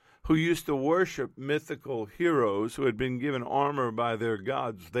Ephesians, who used to worship mythical heroes who had been given armor by their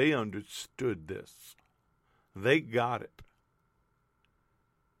gods, they understood this. They got it.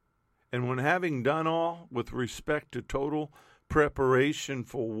 And when having done all with respect to total preparation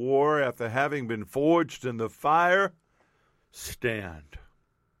for war, after having been forged in the fire, stand.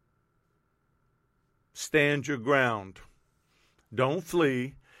 Stand your ground. Don't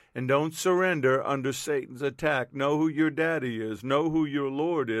flee. And don't surrender under Satan's attack. Know who your daddy is. Know who your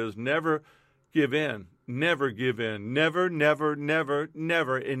Lord is. Never give in. Never give in. Never, never, never,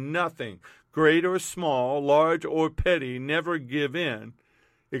 never, in nothing, great or small, large or petty, never give in,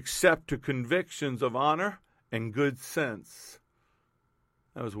 except to convictions of honor and good sense.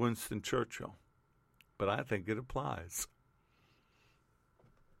 That was Winston Churchill. But I think it applies.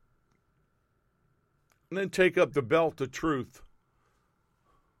 And then take up the belt of truth.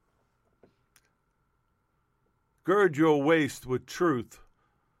 Gird your waist with truth,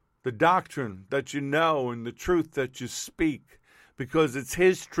 the doctrine that you know and the truth that you speak, because it's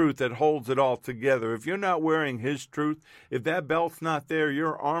his truth that holds it all together. If you're not wearing his truth, if that belt's not there,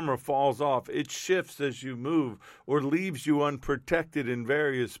 your armor falls off. It shifts as you move or leaves you unprotected in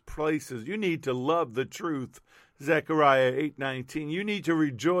various places. You need to love the truth. Zechariah 8:19. You need to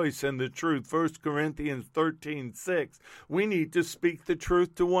rejoice in the truth. 1 Corinthians 13:6. We need to speak the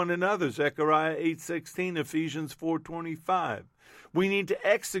truth to one another. Zechariah 8:16. Ephesians 4:25. We need to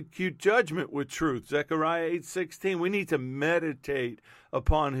execute judgment with truth. Zechariah 8:16. We need to meditate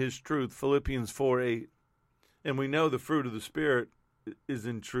upon his truth. Philippians 4:8. And we know the fruit of the Spirit is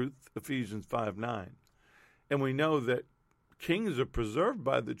in truth. Ephesians 5:9. And we know that kings are preserved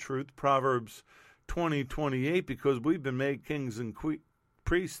by the truth. Proverbs 20:28, because we've been made kings and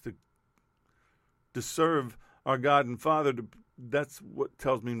priests to serve our God and Father. That's what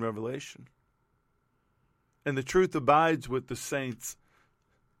tells me in Revelation. And the truth abides with the saints.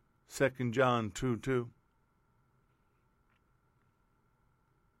 2 John 2:2.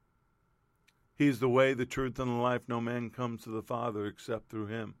 He's the way, the truth, and the life. No man comes to the Father except through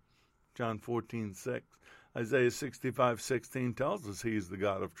him. John 14:6. Isaiah 65:16 tells us he is the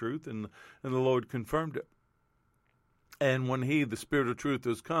God of truth, and the Lord confirmed it. And when he, the Spirit of truth,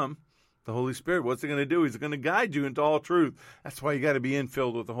 has come, the Holy Spirit, what's he going to do? He's going to guide you into all truth. That's why you got to be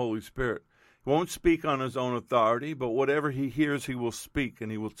infilled with the Holy Spirit. He won't speak on his own authority, but whatever he hears, he will speak,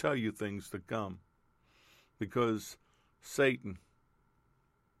 and he will tell you things to come. Because Satan,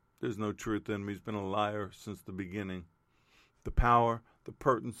 there's no truth in him. He's been a liar since the beginning. The power, the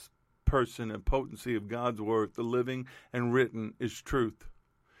person and potency of God's word, the living and written, is truth.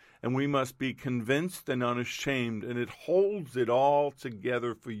 And we must be convinced and unashamed, and it holds it all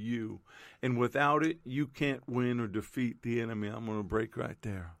together for you. And without it, you can't win or defeat the enemy. I'm going to break right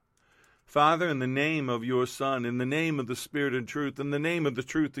there. Father, in the name of your Son, in the name of the Spirit and truth, in the name of the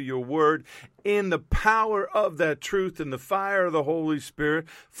truth of your word, in the power of that truth, in the fire of the Holy Spirit,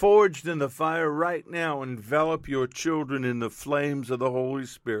 forged in the fire right now, envelop your children in the flames of the Holy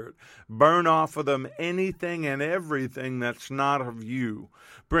Spirit. Burn off of them anything and everything that's not of you.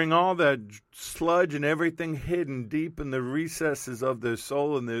 Bring all that sludge and everything hidden deep in the recesses of their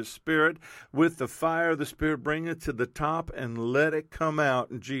soul and their spirit. With the fire of the Spirit, bring it to the top and let it come out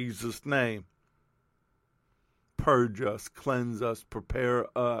in Jesus' name. Purge us, cleanse us, prepare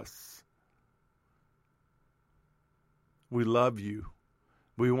us. We love you.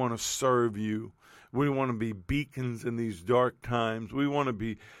 We want to serve you. We want to be beacons in these dark times. We want to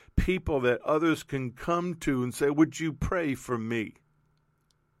be people that others can come to and say, would you pray for me?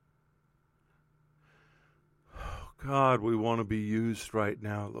 God, we want to be used right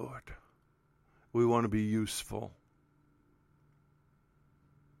now, Lord. We want to be useful.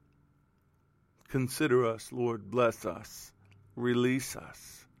 Consider us, Lord. Bless us. Release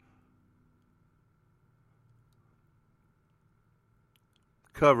us.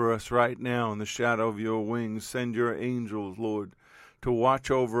 Cover us right now in the shadow of your wings. Send your angels, Lord, to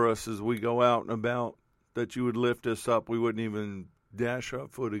watch over us as we go out and about, that you would lift us up. We wouldn't even dash our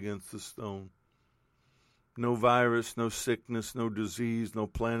foot against the stone. No virus, no sickness, no disease, no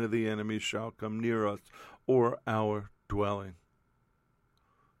plan of the enemy shall come near us or our dwelling.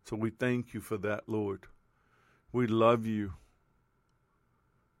 So we thank you for that, Lord. We love you.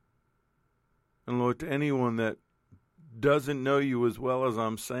 And Lord, to anyone that doesn't know you as well as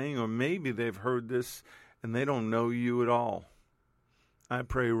I'm saying, or maybe they've heard this and they don't know you at all, I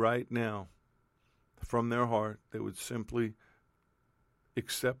pray right now from their heart they would simply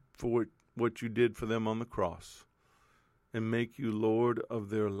accept for what you did for them on the cross and make you Lord of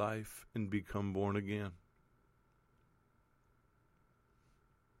their life and become born again.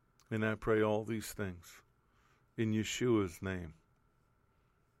 And I pray all these things in Yeshua's name.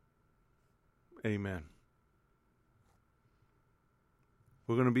 Amen.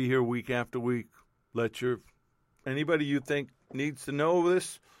 We're going to be here week after week. Anybody you think needs to know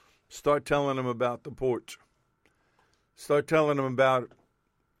this, start telling them about the porch. Start telling them about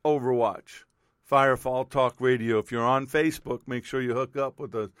Overwatch, Firefall Talk Radio. If you're on Facebook, make sure you hook up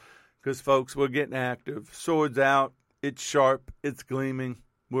with us because, folks, we're getting active. Sword's out. It's sharp. It's gleaming.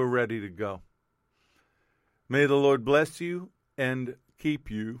 We're ready to go. May the Lord bless you and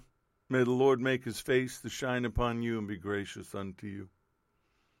keep you. May the Lord make his face to shine upon you and be gracious unto you.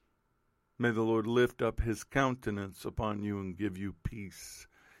 May the Lord lift up his countenance upon you and give you peace,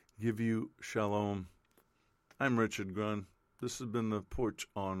 give you shalom. I'm Richard Grunn. This has been The Porch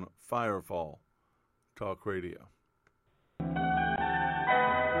on Firefall Talk Radio.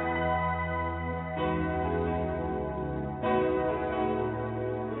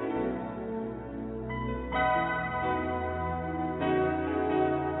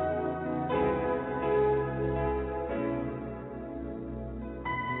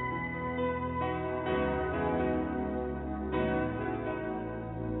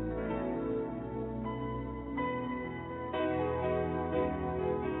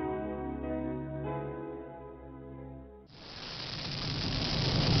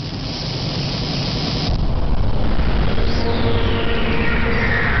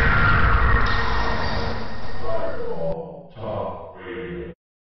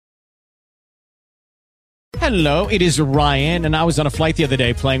 Hello, it is Ryan, and I was on a flight the other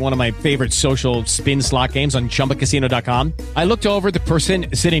day playing one of my favorite social spin slot games on ChumbaCasino.com. I looked over at the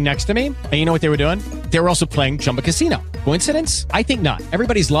person sitting next to me, and you know what they were doing? They were also playing Chumba Casino. Coincidence? I think not.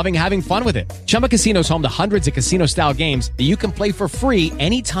 Everybody's loving having fun with it. Chumba Casino is home to hundreds of casino-style games that you can play for free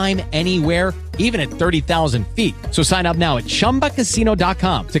anytime, anywhere, even at 30,000 feet. So sign up now at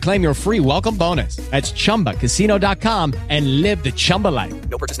ChumbaCasino.com to claim your free welcome bonus. That's ChumbaCasino.com and live the Chumba life.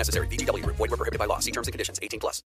 No purchase necessary. VGW. Void where prohibited by law. See terms and conditions. 18+.